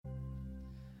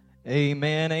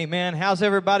Amen, amen. How's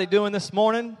everybody doing this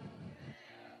morning?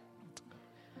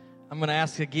 I'm going to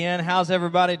ask again, how's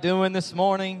everybody doing this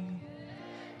morning?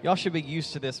 Y'all should be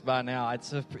used to this by now.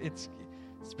 It's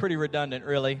pretty redundant,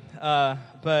 really.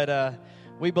 But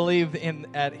we believe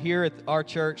here at our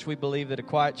church, we believe that a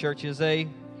quiet church is and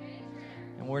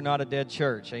we're not a dead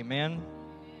church. Amen.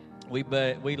 We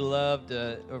love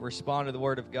to respond to the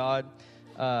Word of God.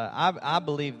 I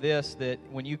believe this, that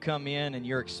when you come in and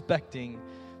you're expecting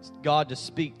God to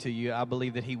speak to you, I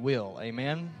believe that He will.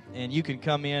 Amen. And you can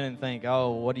come in and think,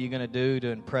 oh, what are you going to do to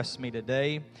impress me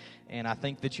today? And I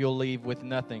think that you'll leave with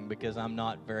nothing because I'm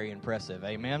not very impressive.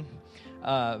 Amen.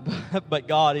 But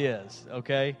God is,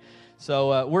 okay?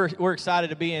 So we're excited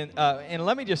to be in. And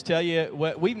let me just tell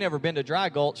you, we've never been to Dry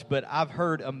Gulch, but I've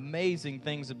heard amazing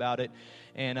things about it.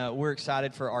 And we're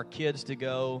excited for our kids to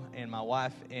go. And my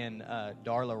wife and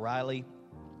Darla Riley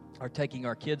are taking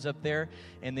our kids up there,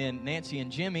 and then Nancy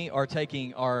and Jimmy are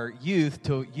taking our youth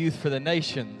to Youth for the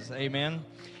Nations. Amen.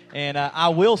 And I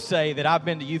will say that I've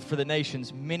been to Youth for the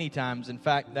Nations many times. In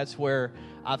fact, that's where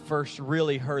I first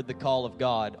really heard the call of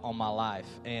God on my life,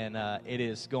 and it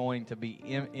is going to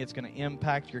it's going to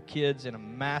impact your kids in a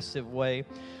massive way.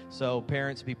 So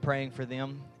parents, be praying for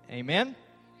them. Amen.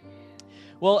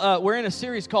 Well, we're in a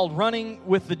series called Running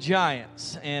with the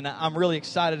Giants, and I'm really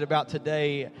excited about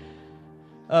today.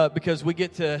 Because we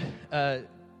get to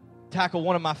tackle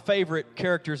one of my favorite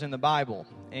characters in the Bible.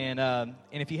 And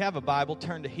if you have a Bible,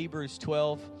 turn to Hebrews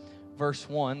 12, verse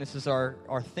 1. This is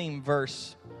our theme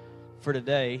verse for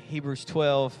today. Hebrews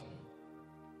 12,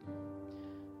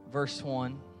 verse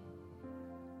 1.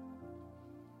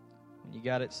 When you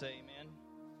got it, say amen.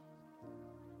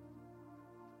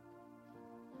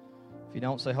 If you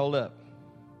don't, say hold up.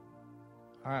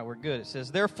 All right, we're good. It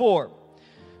says, therefore,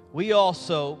 we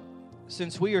also,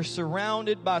 since we are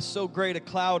surrounded by so great a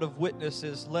cloud of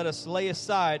witnesses, let us lay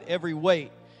aside every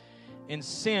weight and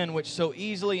sin which so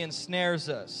easily ensnares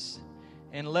us,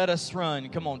 and let us run.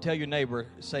 Come on, tell your neighbor,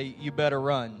 say, you better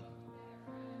run.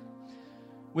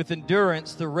 With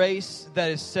endurance, the race that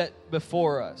is set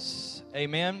before us.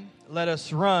 Amen. Let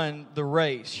us run the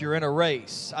race. You're in a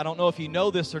race. I don't know if you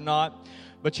know this or not,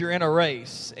 but you're in a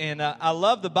race. And I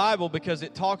love the Bible because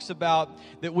it talks about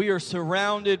that we are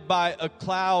surrounded by a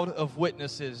cloud of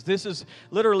witnesses. This is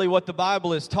literally what the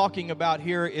Bible is talking about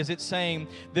here, is it's saying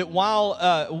that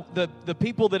while the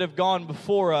people that have gone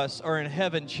before us are in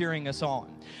heaven cheering us on.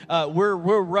 We're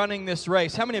running this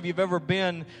race. How many of you have ever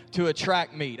been to a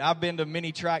track meet? I've been to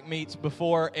many track meets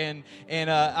before, and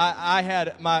I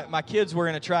had my kids were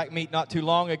in a track meet not too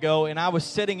long ago, and I was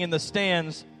sitting in the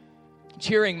stands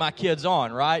cheering my kids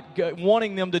on, right?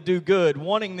 Wanting them to do good,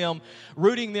 rooting them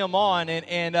on,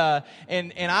 and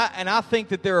I think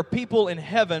that there are people in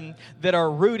heaven that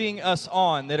are rooting us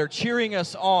on, that are cheering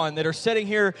us on, that are sitting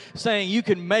here saying, "You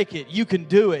can make it, you can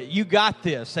do it, you got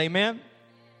this." Amen.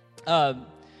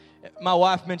 My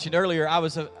wife mentioned earlier, I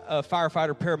was a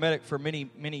firefighter paramedic for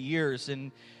many years,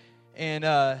 and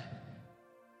I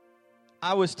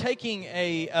was taking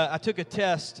I took a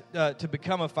test to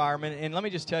become a fireman, and let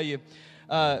me just tell you,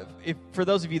 for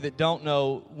those of you that don't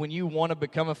know, when you want to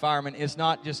become a fireman, it's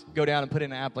not just go down and put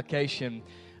in an application.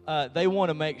 They want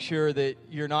to make sure that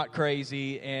you're not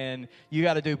crazy, and you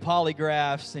got to do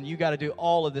polygraphs, and you got to do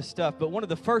all of this stuff. But one of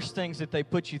the first things that they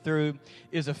put you through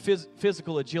is a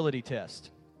physical agility test.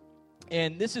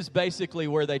 And this is basically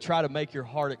where they try to make your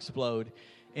heart explode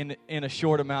in a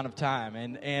short amount of time,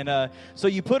 and so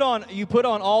you put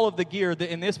on all of the gear.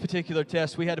 In this particular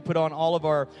test, we had to put on all of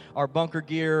our bunker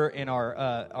gear and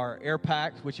our air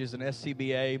pack, which is an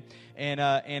SCBA,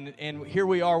 and here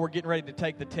we are. We're getting ready to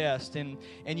take the test, and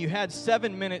you had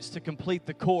 7 minutes to complete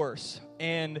the course.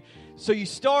 And so you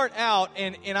start out,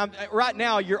 and right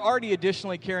now you're already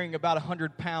additionally carrying about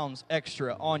 100 pounds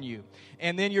extra on you,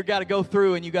 and then you've got to go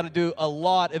through and you got to do a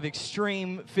lot of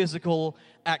extreme physical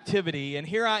activity. And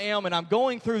here I am, and I'm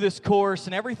going through this course,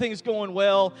 and everything's going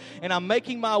well, and I'm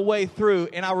making my way through.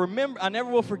 And I never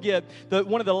will forget that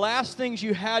one of the last things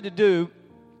you had to do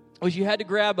was you had to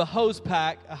grab a hose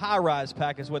pack, a high-rise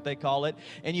pack is what they call it,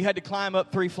 and you had to climb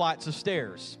up 3 flights of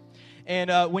stairs. And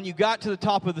when you got to the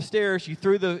top of the stairs, you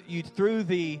threw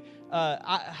the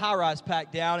high-rise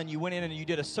pack down, and you went in and you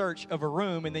did a search of a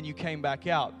room, and then you came back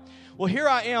out. Well, here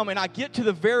I am, and I get to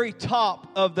the very top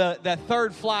of that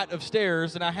third flight of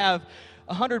stairs, and I have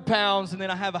 100 pounds, and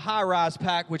then I have a high-rise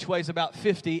pack, which weighs about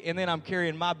 50, and then I'm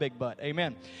carrying my big butt.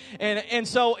 Amen. And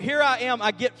so here I am.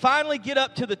 I finally get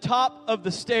up to the top of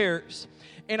the stairs,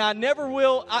 and I never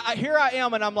will. Here I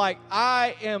am, and I'm like,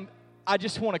 I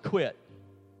just want to quit.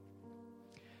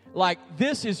 like,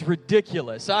 this is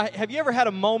ridiculous. Have you ever had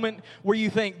a moment where you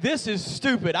think, this is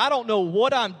stupid? I don't know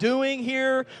what I'm doing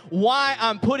here, why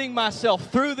I'm putting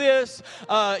myself through this.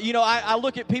 I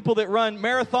look at people that run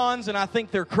marathons and I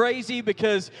think they're crazy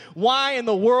because why in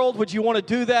the world would you want to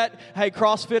do that? Hey,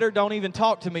 CrossFitter, don't even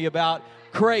talk to me about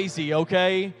crazy,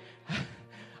 okay?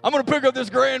 I'm going to pick up this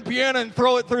grand piano and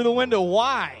throw it through the window.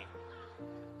 Why?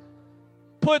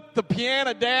 Put the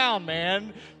piano down,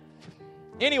 man.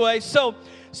 Anyway, so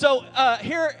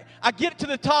here I get to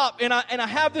the top, and I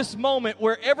have this moment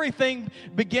where everything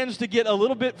begins to get a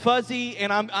little bit fuzzy,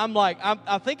 and I'm like,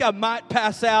 I think I might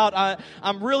pass out.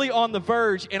 I'm really on the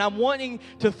verge, and I'm wanting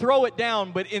to throw it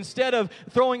down, but instead of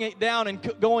throwing it down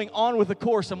and going on with the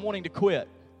course, I'm wanting to quit.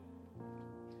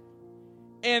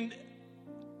 And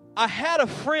I had a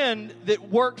friend that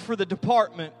worked for the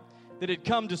department that had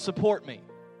come to support me.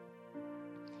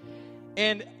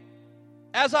 And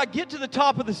as I get to the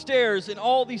top of the stairs and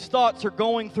all these thoughts are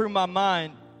going through my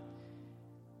mind,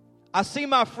 I see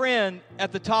my friend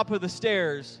at the top of the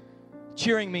stairs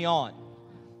cheering me on.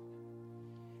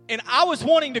 And I was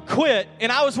wanting to quit,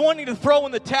 and I was wanting to throw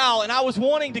in the towel, and I was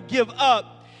wanting to give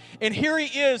up. And here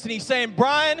he is, and he's saying,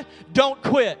 Brian, don't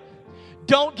quit.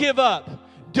 Don't give up.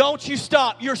 Don't you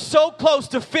stop. You're so close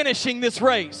to finishing this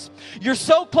race. You're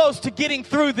so close to getting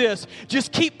through this.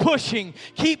 Just keep pushing,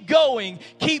 keep going,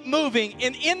 keep moving.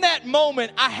 And in that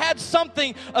moment, I had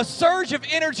a surge of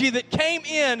energy that came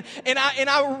in, and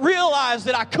I realized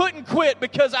that I couldn't quit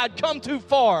because I'd come too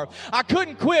far. I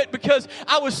couldn't quit because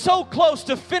I was so close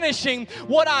to finishing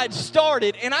what I'd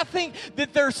started. And I think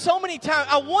that there's so many times,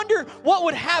 I wonder what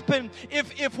would happen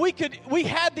if we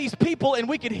had these people and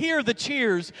we could hear the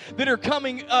cheers that are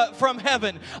coming from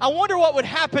heaven. I wonder what would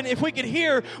happen if we could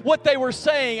hear what they were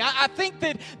saying. I think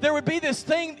that there would be this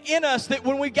thing in us that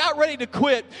when we got ready to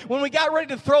quit, when we got ready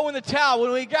to throw in the towel,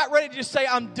 when we got ready to just say,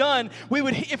 I'm done,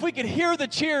 if we could hear the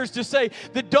cheers to say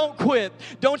that don't quit,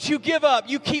 don't you give up,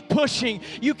 you keep pushing,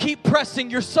 you keep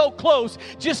pressing, you're so close,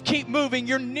 just keep moving,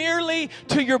 you're nearly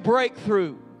to your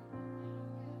breakthrough.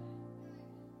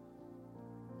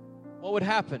 What would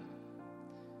happen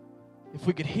if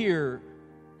we could hear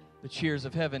the cheers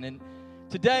of heaven? And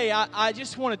today I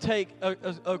just want to take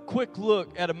a quick look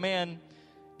at a man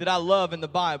that I love in the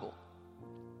Bible.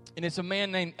 And it's a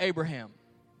man named Abraham.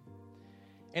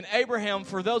 And Abraham,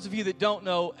 for those of you that don't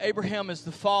know, Abraham is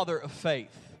the father of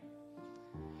faith.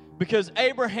 Because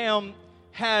Abraham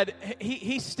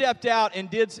he stepped out and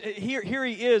did, here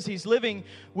he is, he's living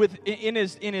in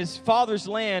his father's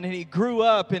land, and he grew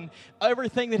up and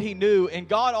everything that he knew, and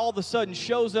God all of a sudden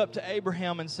shows up to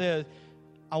Abraham and says,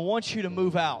 I want you to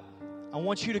move out. I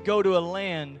want you to go to a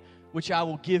land which I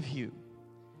will give you.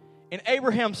 And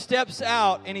Abraham steps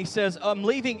out and he says, I'm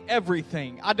leaving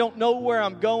everything. I don't know where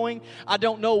I'm going. I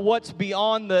don't know what's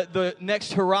beyond the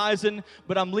next horizon,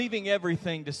 but I'm leaving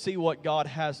everything to see what God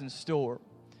has in store.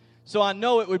 So I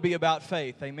know it would be about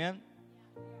faith. Amen?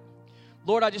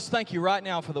 Lord, I just thank you right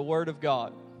now for the word of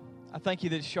God. I thank you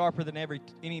that it's sharper than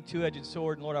any two-edged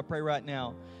sword. And Lord, I pray right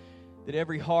now that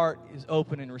every heart is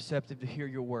open and receptive to hear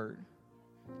your word.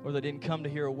 Or they didn't come to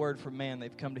hear a word from man,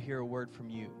 they've come to hear a word from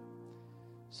you.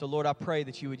 So Lord, I pray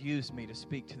that you would use me to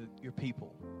speak to your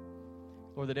people.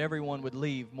 Lord, that everyone would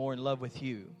leave more in love with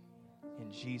you.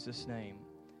 In Jesus' name,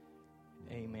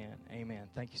 amen. Amen.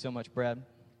 Thank you so much, Brad.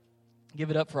 Give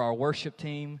it up for our worship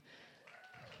team.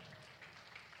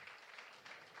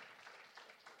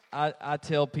 I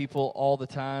tell people all the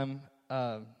time,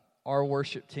 our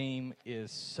worship team is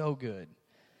so good.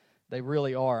 They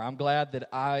really are. I'm glad that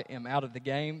I am out of the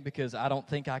game because I don't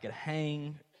think I could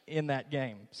hang in that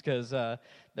game because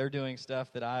they're doing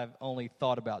stuff that I've only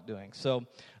thought about doing. So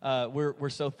we're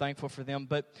so thankful for them.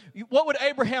 But what would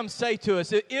Abraham say to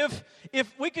us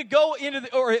if we could go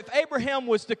into or if Abraham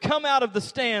was to come out of the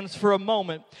stands for a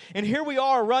moment, and here we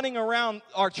are running around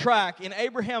our track, and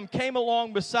Abraham came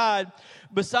along beside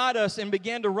us and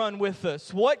began to run with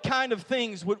us, what kind of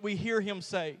things would we hear him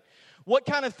say? What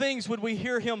kind of things would we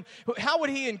hear him? How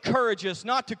would he encourage us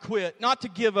not to quit, not to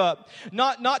give up,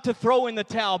 not to throw in the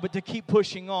towel, but to keep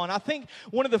pushing on? I think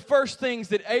one of the first things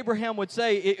that Abraham would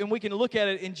say, and we can look at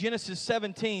it in Genesis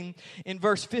 17, in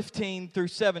verse 15 through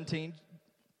 17.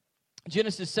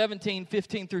 Genesis 17,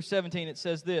 15 through 17, it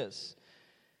says this.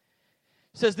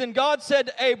 It says, Then God said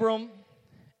to Abram,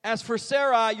 As for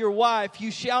Sarai, your wife,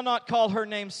 you shall not call her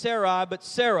name Sarai, but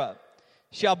Sarah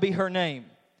shall be her name.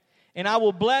 And I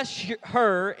will bless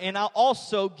her, and I'll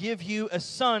also give you a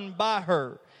son by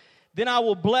her. Then I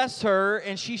will bless her,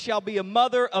 and she shall be a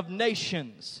mother of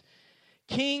nations.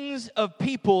 Kings of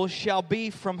people shall be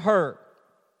from her.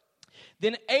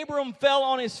 Then Abram fell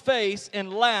on his face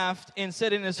and laughed and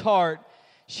said in his heart,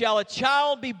 shall a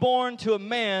child be born to a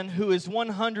man who is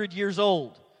 100 years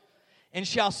old? And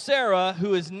shall Sarah,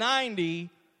 who is 90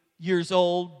 years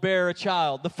old, bear a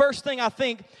child? The first thing I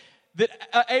think that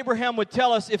Abraham would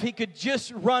tell us if he could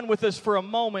just run with us for a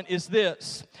moment is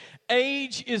this: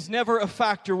 age is never a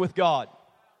factor with God.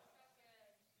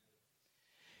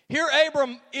 Here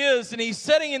Abram is, and he's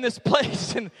sitting in this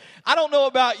place, and I don't know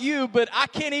about you, but I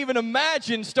can't even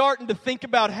imagine starting to think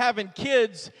about having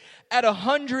kids at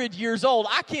 100 years old.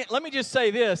 I can't, let me just say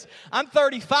this. I'm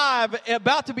 35,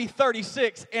 about to be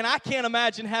 36, and I can't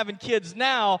imagine having kids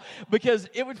now because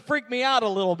it would freak me out a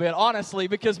little bit, honestly,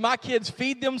 because my kids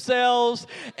feed themselves,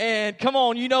 and come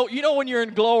on, you know when you're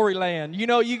in glory land,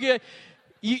 you're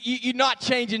not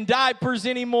changing diapers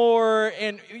anymore,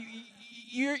 and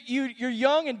you're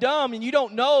young and dumb and you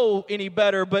don't know any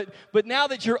better, but now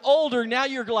that you're older, now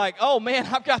you're like, oh man,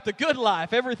 I've got the good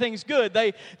life. Everything's good.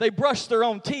 They brush their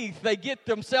own teeth. They get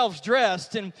themselves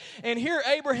dressed. And here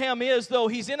Abraham is, though,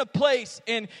 he's in a place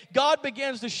and God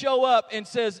begins to show up and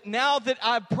says, now that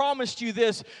I've promised you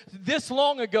this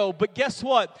long ago, but guess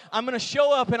what? I'm going to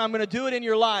show up and I'm going to do it in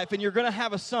your life and you're going to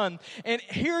have a son. And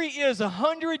here he is,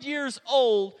 100 years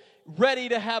old, ready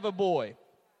to have a boy,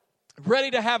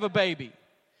 ready to have a baby.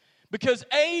 Because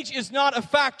age is not a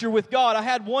factor with God. I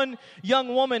had one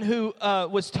young woman who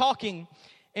was talking,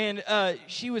 and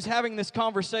she was having this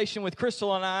conversation with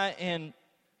Crystal and I, and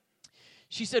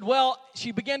she said, well,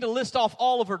 she began to list off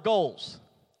all of her goals.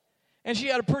 And she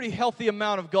had a pretty healthy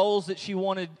amount of goals that she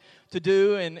wanted to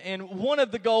do, and one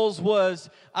of the goals was,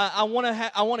 I want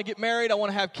to get married, I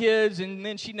want to have kids, and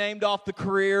then she named off the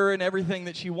career and everything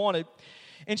that she wanted.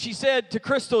 And she said to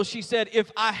Crystal, she said,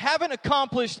 if I haven't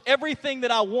accomplished everything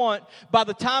that I want by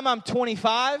the time I'm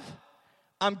 25,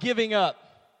 I'm giving up.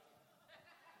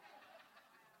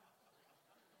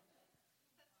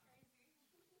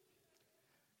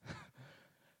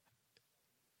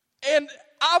 And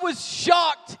I was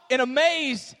shocked and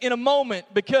amazed in a moment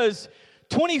because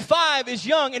 25 is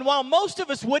young, and while most of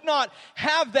us would not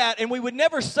have that, and we would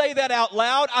never say that out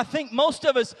loud, I think most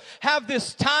of us have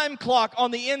this time clock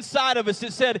on the inside of us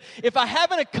that said, if I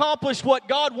haven't accomplished what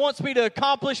God wants me to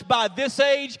accomplish by this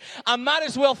age, I might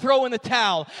as well throw in the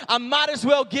towel. I might as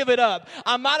well give it up.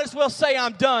 I might as well say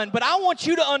I'm done. But I want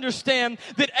you to understand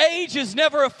that age is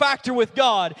never a factor with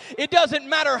God. It doesn't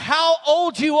matter how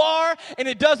old you are, and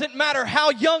it doesn't matter how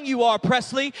young you are,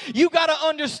 Presley. You got to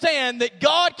understand that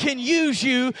God can use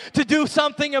you to do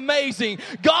something amazing.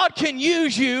 God can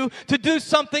use you to do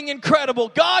something incredible.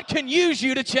 God can use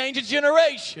you to change a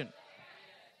generation.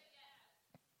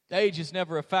 Age is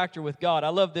never a factor with God. I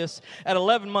love this. At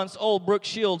 11 months old, Brooke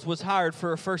Shields was hired for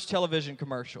her first television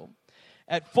commercial.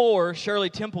 At 4,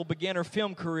 Shirley Temple began her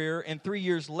film career and 3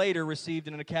 years later received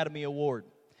an Academy Award.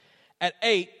 At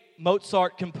 8,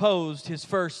 Mozart composed his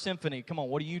first symphony. Come on,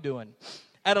 what are you doing?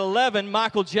 At 11,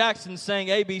 Michael Jackson sang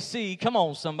ABC, come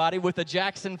on somebody, with a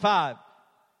Jackson 5.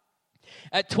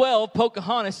 At 12,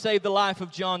 Pocahontas saved the life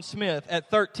of John Smith. At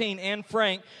 13, Anne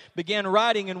Frank began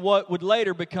writing in what would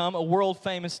later become a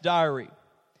world-famous diary.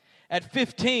 At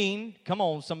 15, come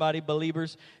on somebody,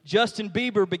 believers, Justin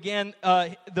Bieber became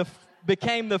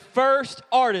the first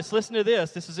artist, listen to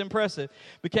this is impressive,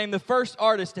 became the first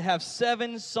artist to have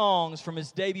 7 songs from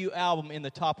his debut album in the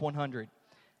top 100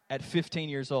 at 15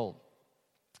 years old.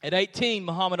 At 18,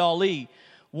 Muhammad Ali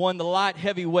won the light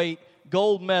heavyweight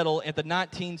gold medal at the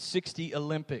 1960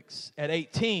 Olympics. At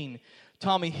 18,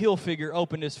 Tommy Hilfiger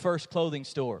opened his first clothing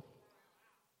store.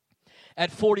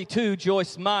 At 42,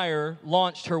 Joyce Meyer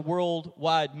launched her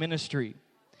worldwide ministry.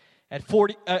 At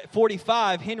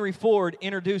 45, Henry Ford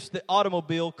introduced the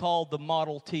automobile called the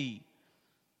Model T.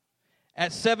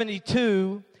 At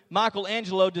 72,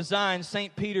 Michelangelo designed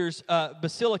St. Peter's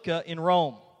Basilica in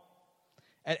Rome.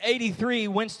 At 83,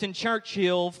 Winston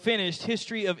Churchill finished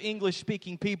History of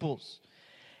English-Speaking Peoples.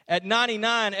 At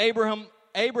 99,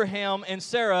 Abraham and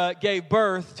Sarah gave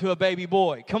birth to a baby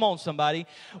boy. Come on, somebody.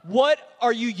 What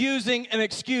are you using an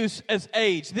excuse as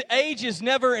age? The age is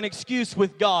never an excuse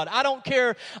with God. I don't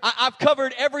care. I've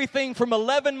covered everything from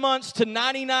 11 months to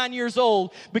 99 years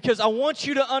old because I want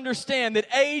you to understand that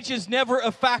age is never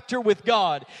a factor with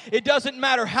God. It doesn't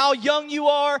matter how young you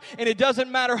are, and it doesn't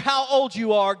matter how old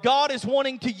you are. God is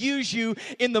wanting to use you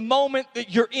in the moment that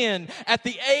you're in. At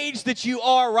the age that you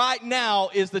are right now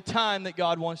is the time that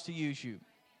God wants to use you.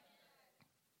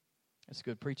 That's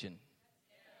good preaching.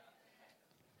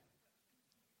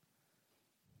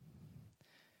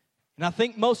 And I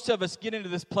think most of us get into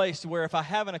this place where if I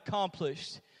haven't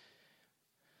accomplished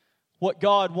what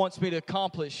God wants me to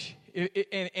accomplish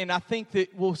And I think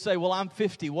that we'll say, well, I'm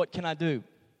 50, what can I do?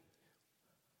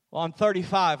 Well, I'm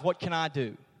 35, what can I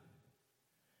do?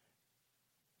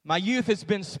 My youth has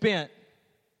been spent.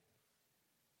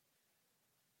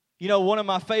 You know, one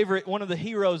of the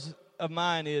heroes of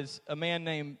mine is a man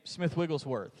named Smith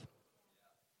Wigglesworth.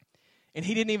 And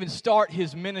he didn't even start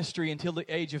his ministry until the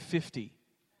age of 50.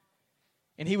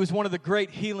 And he was one of the great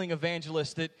healing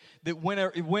evangelists that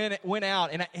went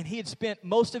out. And he had spent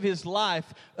most of his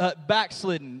life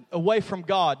backslidden, away from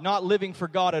God, not living for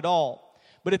God at all.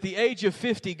 But at the age of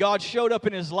 50, God showed up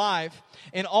in his life,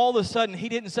 and all of a sudden, he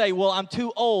didn't say, well, I'm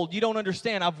too old. You don't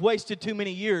understand. I've wasted too many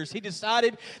years. He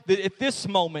decided that at this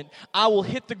moment, I will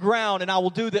hit the ground, and I will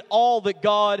do all that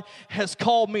God has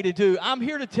called me to do. I'm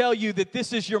here to tell you that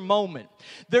this is your moment.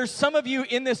 There's some of you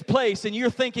in this place, and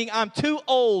you're thinking, I'm too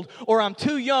old or I'm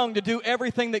too young to do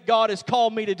everything that God has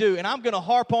called me to do. And I'm going to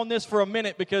harp on this for a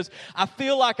minute because I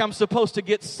feel like I'm supposed to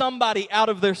get somebody out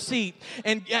of their seat.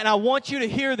 And I want you to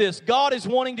hear this. God is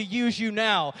wanting to use you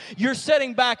now. You're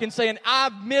sitting back and saying,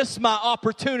 I've missed my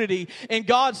opportunity. And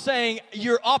God's saying,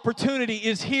 your opportunity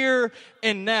is here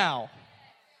and now.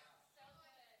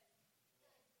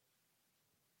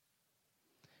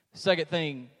 Second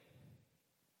thing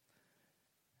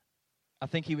I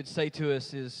think he would say to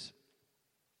us is,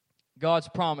 God's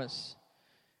promise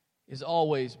is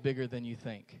always bigger than you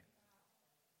think.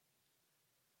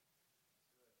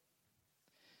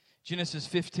 Genesis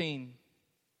 15,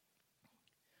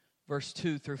 verse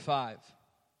 2 through 5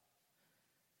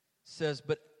 says,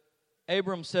 But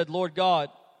Abram said, Lord God,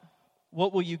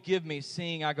 what will you give me,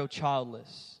 seeing I go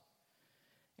childless?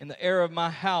 And the heir of my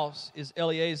house is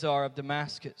Eliezer of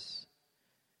Damascus.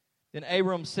 Then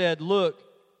Abram said, Look,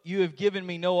 you have given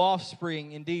me no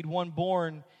offspring. Indeed, one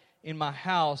born in my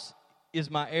house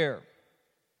is my heir.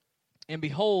 And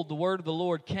behold, the word of the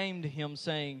Lord came to him,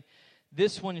 saying,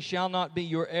 This one shall not be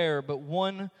your heir, but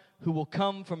one who will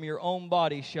come from your own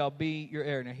body shall be your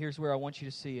heir. Now here's where I want you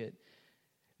to see it.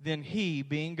 Then he,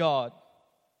 being God,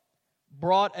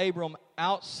 brought Abram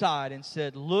outside and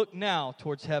said, Look now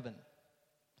towards heaven,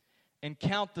 and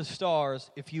count the stars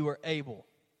if you are able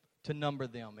to number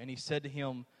them. And he said to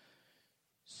him,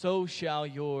 So shall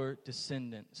your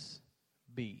descendants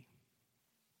be.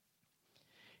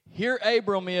 Here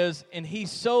Abram is, and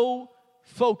he's so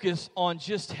focused on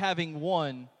just having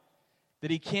one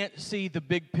that he can't see the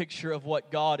big picture of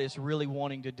what God is really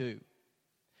wanting to do.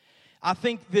 I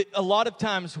think that a lot of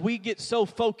times we get so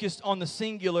focused on the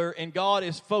singular, and God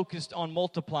is focused on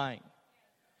multiplying.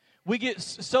 We get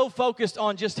so focused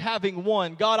on just having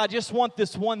one. God, I just want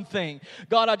this one thing.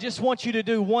 God, I just want you to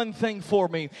do one thing for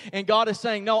me. And God is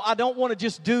saying, no, I don't want to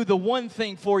just do the one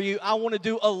thing for you. I want to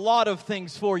do a lot of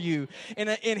things for you. And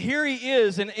here he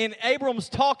is, and Abram's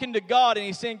talking to God, and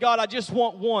he's saying, God, I just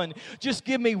want one. Just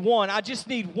give me one. I just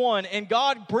need one. And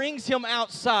God brings him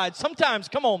outside. Sometimes,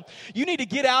 come on, you need to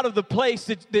get out of the place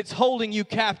that's holding you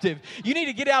captive. You need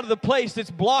to get out of the place that's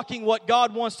blocking what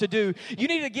God wants to do. You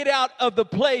need to get out of the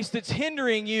place that's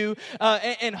hindering you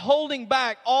and holding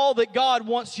back all that God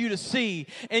wants you to see.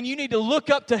 And you need to look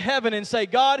up to heaven and say,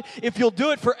 God, if you'll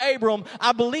do it for Abram,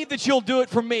 I believe that you'll do it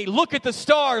for me. Look at the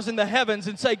stars in the heavens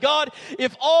and say, God,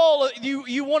 if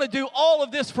you want to do all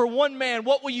of this for one man,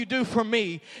 what will you do for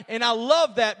me? And I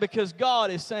love that because God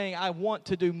is saying, I want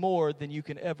to do more than you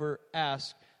can ever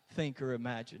ask, think, or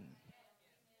imagine.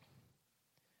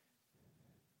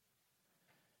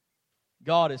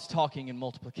 God is talking in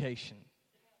multiplication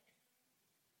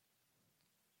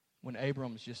when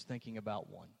Abram's just thinking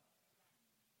about one.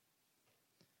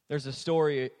 There's a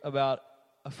story about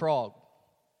a frog.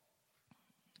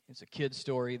 It's a kid's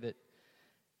story that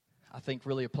I think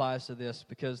really applies to this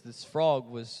because this frog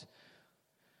was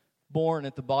born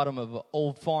at the bottom of an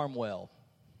old farm well.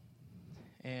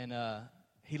 And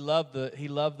he loved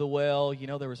the well. You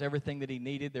know, there was everything that he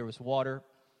needed. There was water.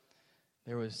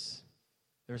 There was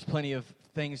plenty of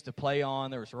things to play on.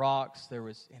 There was rocks.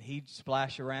 And he'd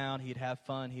splash around. He'd have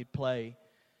fun. He'd play.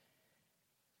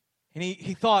 And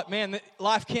he thought, man,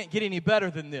 life can't get any better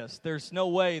than this. There's no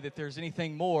way that there's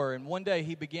anything more. And one day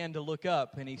he began to look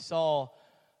up, and he saw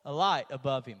a light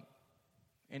above him.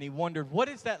 And he wondered, what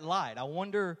is that light? I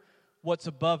wonder what's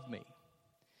above me.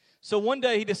 So one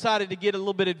day he decided to get a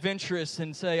little bit adventurous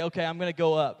and say, okay, I'm going to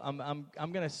go up. I'm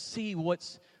going to see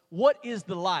what is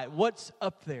the light? What's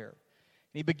up there?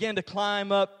 And he began to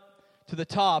climb up to the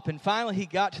top, and finally he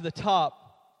got to the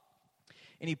top,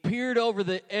 and he peered over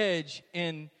the edge,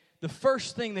 and the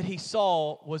first thing that he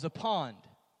saw was a pond.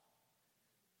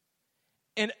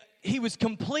 And he was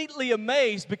completely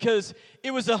amazed because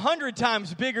it was 100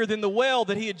 times bigger than the well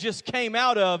that he had just came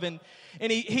out of. And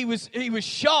he was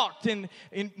shocked. And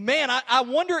man, I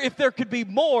wonder if there could be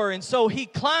more. And so he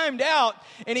climbed out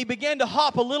and he began to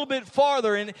hop a little bit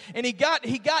farther. And he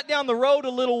got down the road a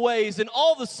little ways. And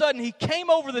all of a sudden he came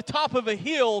over the top of a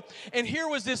hill. And here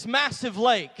was this massive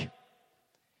lake.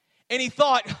 And he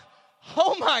thought,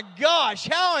 oh my gosh,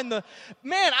 how in the,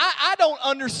 man, I don't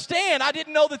understand. I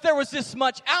didn't know that there was this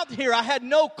much out here. I had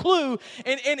no clue.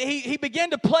 And he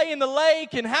began to play in the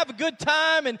lake and have a good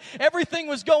time, and everything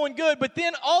was going good. But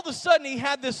then all of a sudden he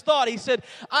had this thought. He said,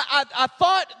 I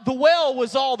thought the well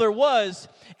was all there was.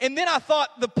 And then I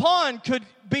thought the pond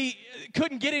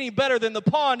couldn't get any better than the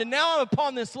pond, and now I'm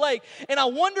upon this lake, and I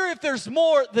wonder if there's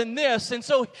more than this. And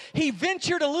so he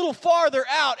ventured a little farther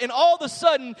out, and all of a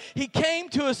sudden he came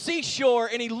to a seashore,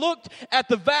 and he looked at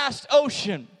the vast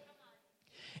ocean.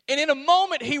 And in a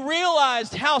moment he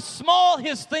realized how small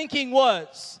his thinking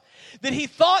was. That he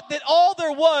thought that all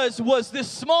there was this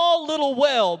small little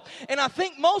well. And I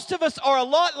think most of us are a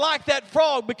lot like that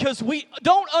frog because we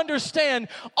don't understand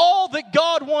all that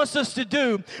God wants us to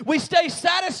do. We stay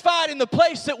satisfied in the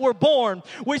place that we're born.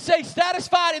 We stay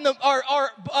satisfied in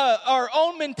our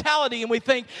own mentality, and we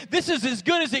think this is as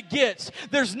good as it gets.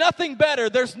 There's nothing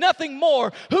better. There's nothing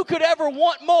more. Who could ever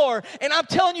want more? And I'm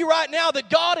telling you right now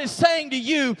that God is saying to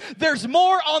you, there's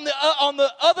more on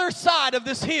the other side of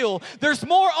this hill. There's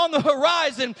more on the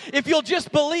horizon if you'll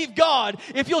just believe God,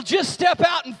 if you'll just step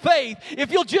out in faith,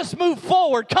 if you'll just move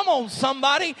forward. Come on,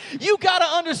 somebody. You got to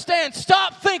understand.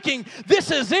 Stop thinking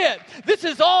this is it. This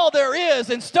is all there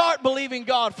is, and start believing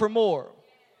God for more.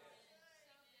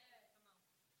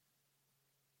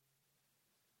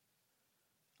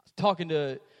 I was talking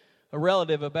to a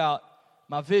relative about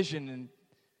my vision and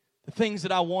the things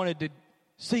that I wanted to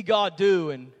see God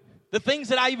do and the things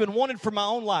that I even wanted for my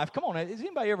own life. Come on, has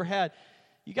anybody ever had,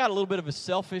 you got a little bit of a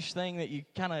selfish thing that you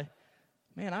kind of,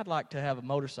 man, I'd like to have a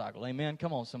motorcycle. Amen?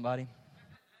 Come on, somebody.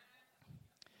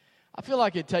 I feel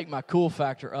like it'd take my cool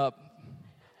factor up.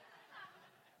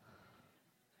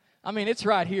 I mean, it's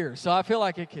right here, so I feel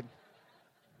like it could.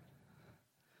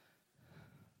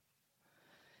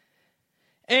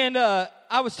 And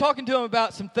I was talking to him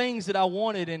about some things that I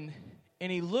wanted, and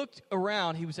he looked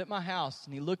around. He was at my house,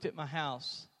 and he looked at my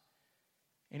house,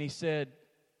 and he said,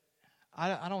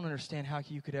 I don't understand how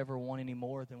you could ever want any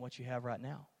more than what you have right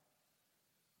now.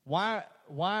 Why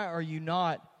are you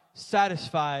not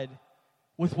satisfied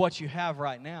with what you have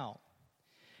right now?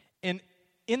 And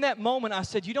in that moment, I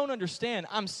said, you don't understand.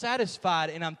 I'm satisfied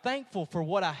and I'm thankful for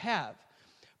what I have.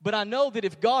 But I know that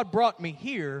if God brought me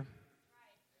here,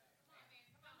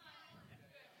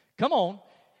 come on,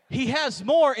 He has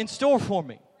more in store for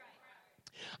me.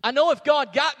 I know if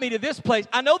God got me to this place,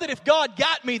 I know that if God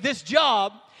got me this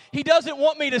job, He doesn't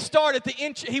want me to start at the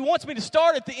entry. He wants me to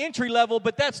start at the entry level,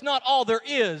 but that's not all there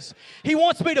is. He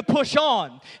wants me to push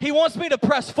on. He wants me to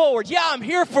press forward. Yeah, I'm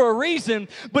here for a reason,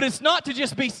 but it's not to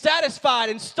just be satisfied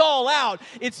and stall out.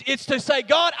 It's to say,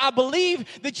 God, I believe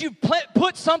that you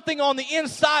put something on the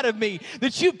inside of me,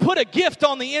 that you put a gift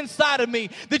on the inside of me,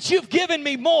 that you've given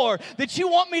me more, that you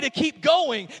want me to keep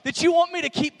going, that you want me to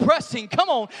keep pressing. Come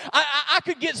on. I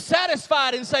could get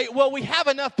satisfied and say, well, we have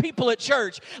enough people at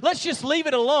church. Let's just leave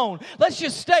it alone. Let's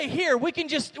just stay here. We can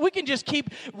just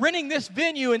keep renting this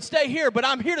venue and stay here. But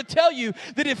I'm here to tell you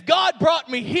that if God brought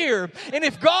me here, and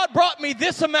if God brought me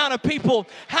this amount of people,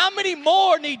 how many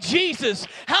more need Jesus?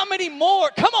 How many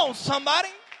more? Come on, somebody.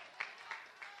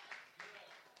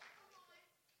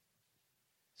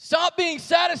 Stop being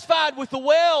satisfied with the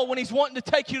well when He's wanting to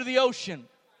take you to the ocean.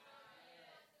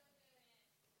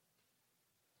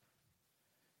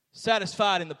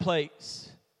 Satisfied in the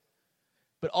place,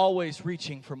 but always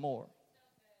reaching for more.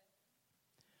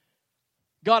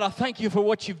 God, I thank you for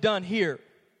what you've done here.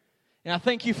 And I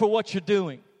thank you for what you're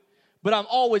doing. But I'm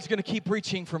always going to keep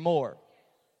reaching for more.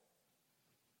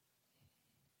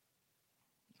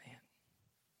 Man.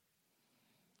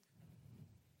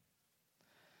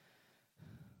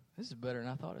 This is better than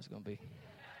I thought it was going to be.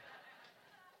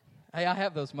 Hey, I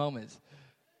have those moments.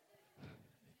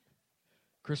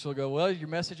 Chris will go, well, is your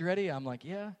message ready? I'm like,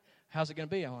 yeah. How's it going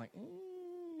to be? I'm like,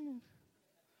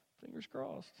 fingers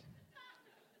crossed.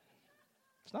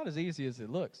 It's not as easy as it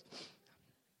looks.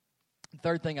 The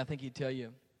third thing I think he'd tell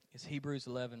you is Hebrews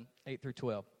 11, 8 through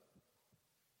 12.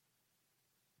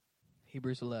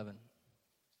 Hebrews 11,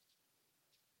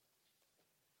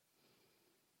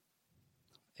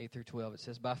 8 through 12. It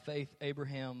says, by faith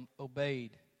Abraham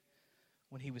obeyed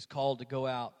when he was called to go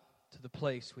out to the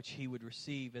place which he would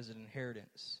receive as an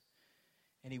inheritance.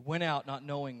 And he went out not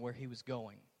knowing where he was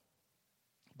going.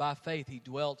 By faith he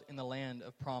dwelt in the land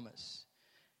of promise,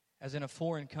 as in a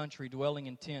foreign country, dwelling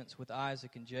in tents with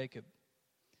Isaac and Jacob,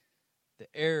 the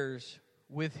heirs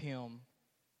with him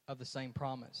of the same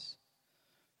promise.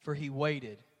 For he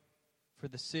waited for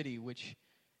the city which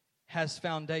has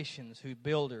foundations, whose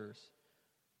builders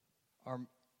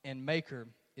and maker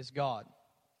is God.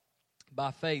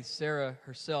 By faith Sarah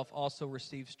herself also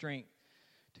received strength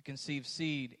to conceive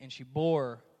seed, and she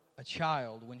bore a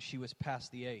child when she was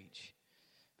past the age,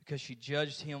 because she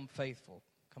judged him faithful.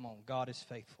 Come on, God is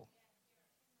faithful.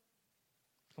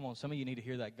 Come on, some of you need to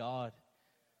hear that. God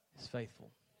is faithful.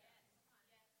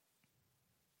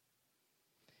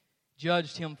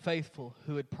 Judged him faithful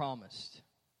who had promised.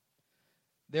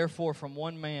 Therefore, from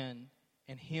one man,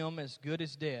 and him as good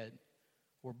as dead,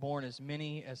 were born as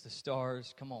many as the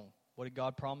stars. Come on, what did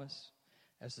God promise?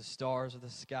 As the stars of the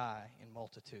sky in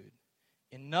multitude,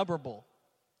 innumerable,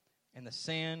 and the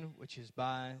sand which is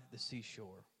by the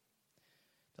seashore.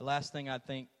 The last thing I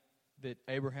think that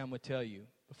Abraham would tell you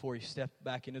before he stepped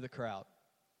back into the crowd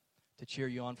to cheer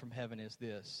you on from heaven is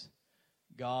this: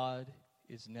 God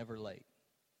is never late.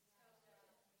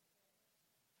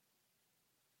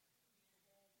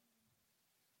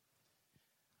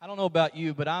 I don't know about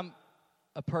you, but I'm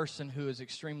a person who is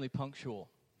extremely punctual.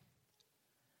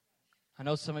 I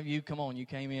know some of you, come on, you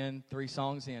came in 3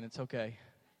 songs in. It's okay.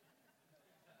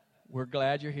 We're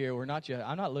glad you're here. I'm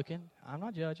not looking. I'm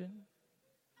not judging.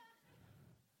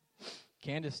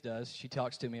 Candace does. She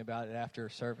talks to me about it after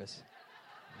service.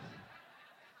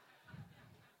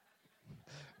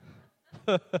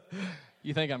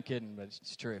 You think I'm kidding, but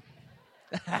it's true.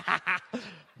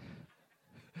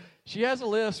 She has a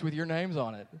list with your names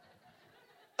on it.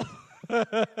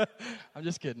 I'm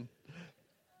just kidding.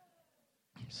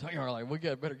 Some of you are like, we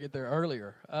better get there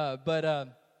earlier. But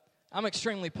I'm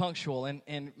extremely punctual,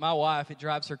 and my wife, it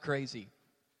drives her crazy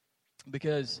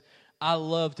because I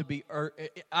love to be.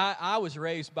 I was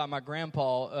raised by my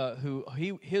grandpa,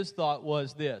 his thought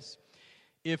was this: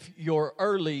 if you're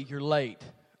early, you're late.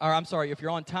 Or I'm sorry, if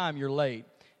you're on time, you're late,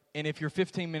 and if you're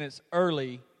 15 minutes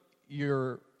early,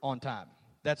 you're on time.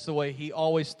 That's the way he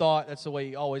always thought. That's the way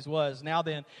he always was. Now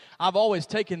then, I've always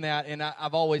taken that, and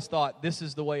I've always thought this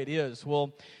is the way it is.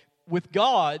 Well, with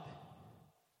God,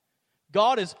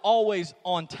 God is always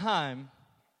on time,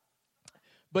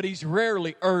 but he's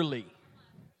rarely early.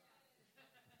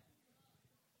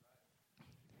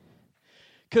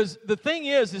 Because the thing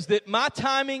is that my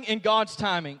timing and God's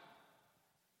timing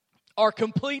are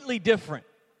completely different.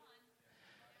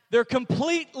 They're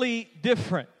completely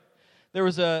different. There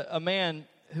was a man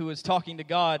who was talking to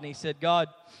God, and he said, God,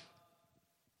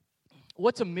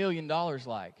 what's $1 million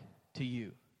like to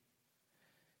you?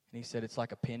 And he said, it's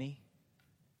like a penny.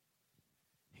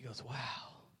 He goes, wow.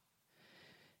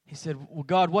 He said, well,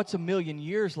 God, what's 1,000,000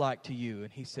 years like to you?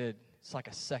 And he said, it's like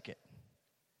a second.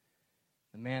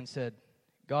 The man said,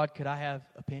 God, could I have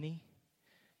a penny?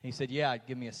 And he said, yeah,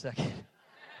 give me a second.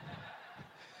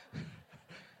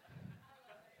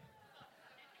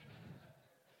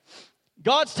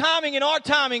 God's timing and our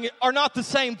timing are not the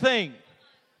same thing.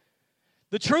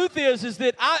 The truth is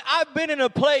that I've been in a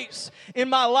place in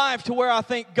my life to where I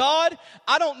think, God,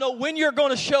 I don't know when you're going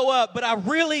to show up, but I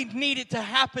really need it to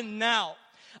happen now.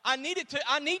 I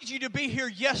need you to be here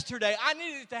yesterday. I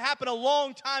needed it to happen a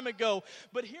long time ago.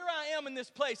 But here I am in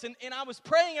this place, and I was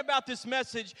praying about this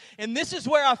message, and this is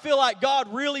where I feel like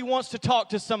God really wants to talk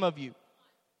to some of you.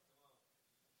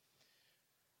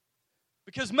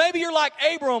 Because maybe you're like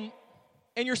Abram,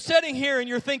 and you're sitting here and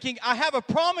you're thinking, I have a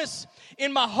promise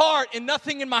in my heart and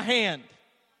nothing in my hand.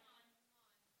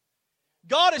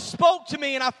 God has spoke to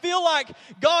me, and I feel like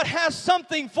God has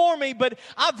something for me, but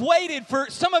I've waited for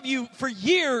some of you for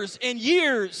years and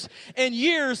years and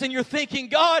years, and you're thinking,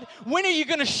 God, when are you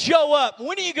going to show up?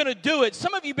 When are you going to do it?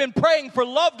 Some of you have been praying for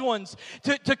loved ones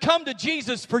to come to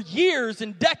Jesus for years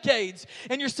and decades,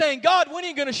 and you're saying, God, when are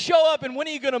you going to show up and when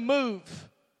are you going to move?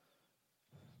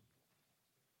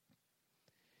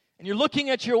 And you're looking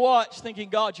at your watch thinking,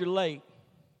 God, you're late.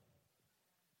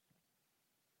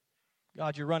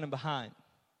 God, you're running behind.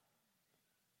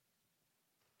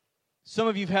 Some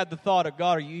of you have had the thought of,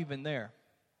 God, are you even there?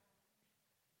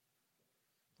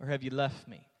 Or have you left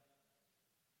me?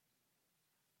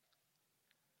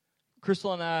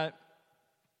 Crystal and I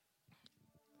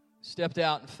stepped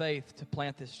out in faith to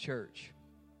plant this church.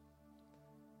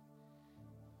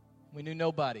 We knew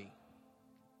nobody.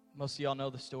 Most of y'all know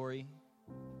the story.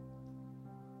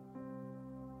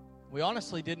 We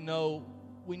honestly didn't know.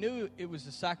 We knew it was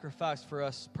a sacrifice for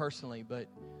us personally, but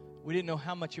we didn't know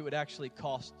how much it would actually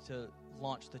cost to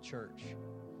launch the church.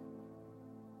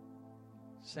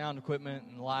 Sound equipment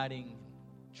and lighting,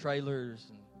 trailers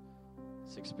and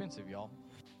It's expensive, y'all.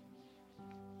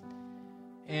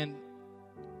 And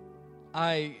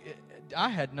I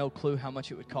had no clue how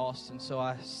much it would cost, and so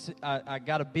I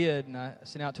got a bid, and I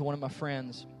sent out to one of my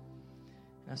friends,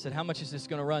 and I said, how much is this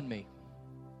going to run me?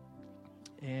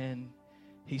 And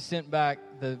he sent back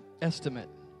the estimate,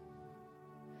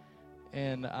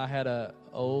 and I had a,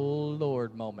 oh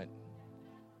Lord moment,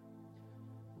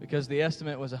 because the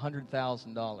estimate was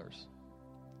 $100,000.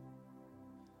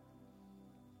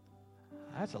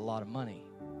 That's a lot of money.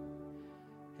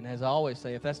 And as I always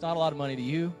say, if that's not a lot of money to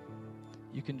you,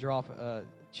 you can drop a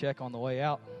check on the way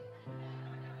out.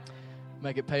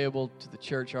 Make it payable to the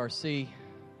church RC.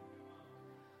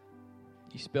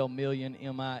 You spell million,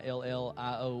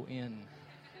 M-I-L-L-I-O-N.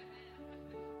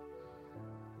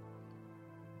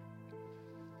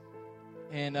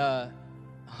 And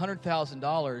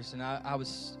 $100,000. And I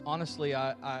was, honestly,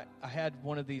 I had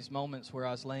one of these moments where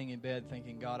I was laying in bed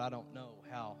thinking, God, I don't know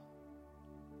how.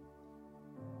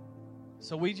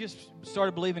 So we just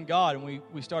started believing God, and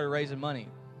we started raising money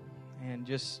and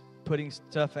just putting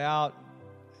stuff out,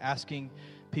 asking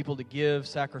people to give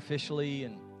sacrificially,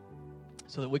 and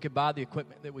so that we could buy the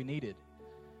equipment that we needed.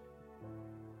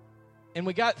 And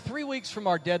we got 3 weeks from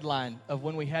our deadline of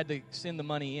when we had to send the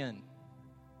money in,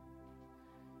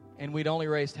 and we'd only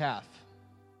raised half.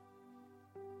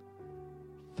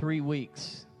 3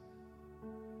 weeks.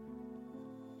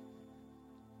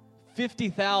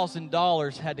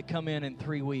 $50,000 had to come in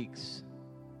 3 weeks.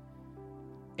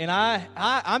 And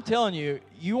I'm telling you,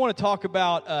 you want to talk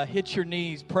about a hit your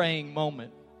knees praying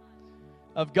moment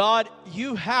of God,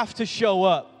 you have to show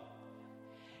up.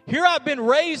 Here I've been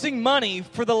raising money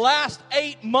for the last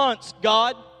 8 months,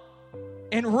 God,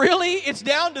 and really it's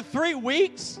down to 3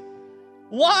 weeks?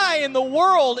 Why in the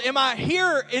world am I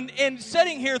here and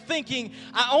sitting here thinking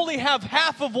I only have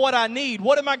half of what I need?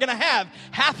 What am I going to have?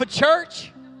 Half a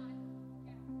church?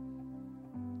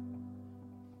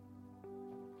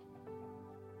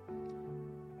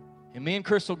 And me and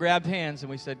Crystal grabbed hands and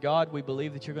we said, God, we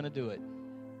believe that you're going to do it.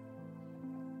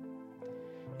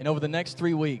 And over the next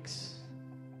 3 weeks,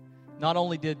 not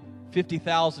only did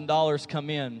 $50,000 come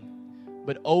in,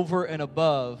 but over and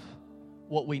above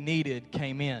what we needed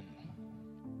came in.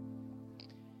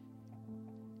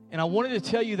 And I wanted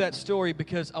to tell you that story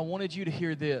because I wanted you to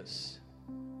hear this.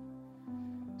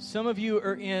 Some of you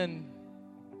are in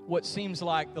what seems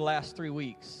like the last 3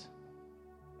 weeks.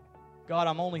 God,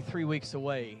 I'm only 3 weeks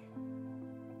away.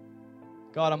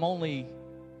 God, I'm only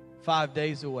 5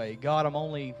 days away. God, I'm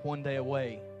only 1 day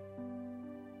away.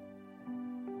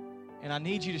 And I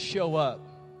need you to show up.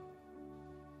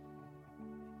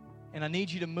 And I need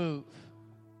you to move.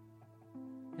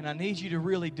 And I need you to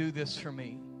really do this for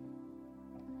me.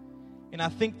 And I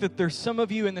think that there's some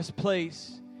of you in this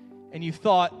place, and you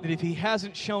thought that if he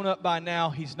hasn't shown up by now,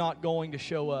 he's not going to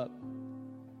show up.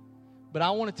 But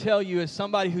I want to tell you, as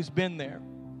somebody who's been there,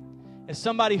 as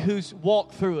somebody who's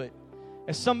walked through it,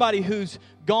 as somebody who's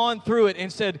gone through it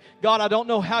and said, God, I don't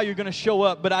know how you're going to show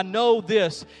up, but I know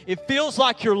this. It feels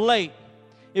like you're late.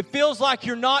 It feels like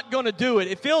you're not going to do it.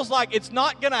 It feels like it's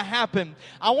not going to happen.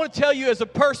 I want to tell you, as a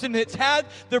person that's had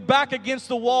their back against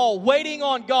the wall, waiting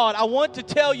on God, I want to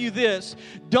tell you this.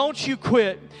 Don't you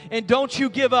quit and don't you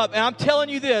give up. And I'm telling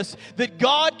you this, that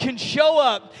God can show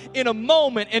up in a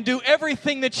moment and do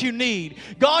everything that you need.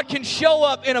 God can show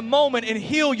up in a moment and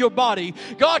heal your body.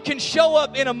 God can show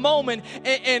up in a moment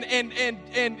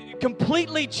and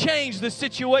completely change the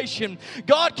situation.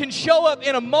 God can show up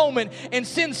in a moment and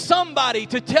send somebody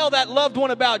to tell that loved one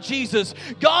about Jesus.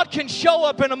 God can show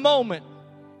up in a moment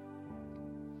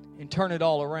and turn it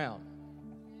all around.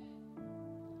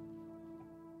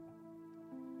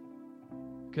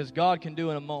 Because God can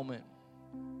do in a moment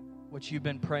what you've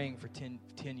been praying for 10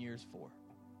 years for.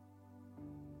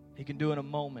 He can do in a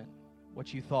moment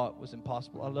what you thought was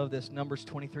impossible. I love this. Numbers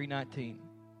 23:19.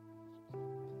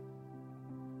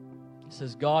 It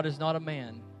says, God is not a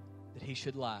man that he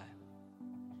should lie,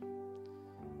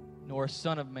 nor a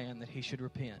son of man that he should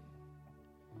repent.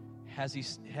 Has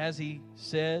he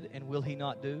said, and will he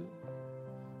not do?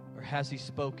 Or has he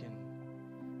spoken,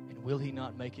 and will he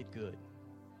not make it good?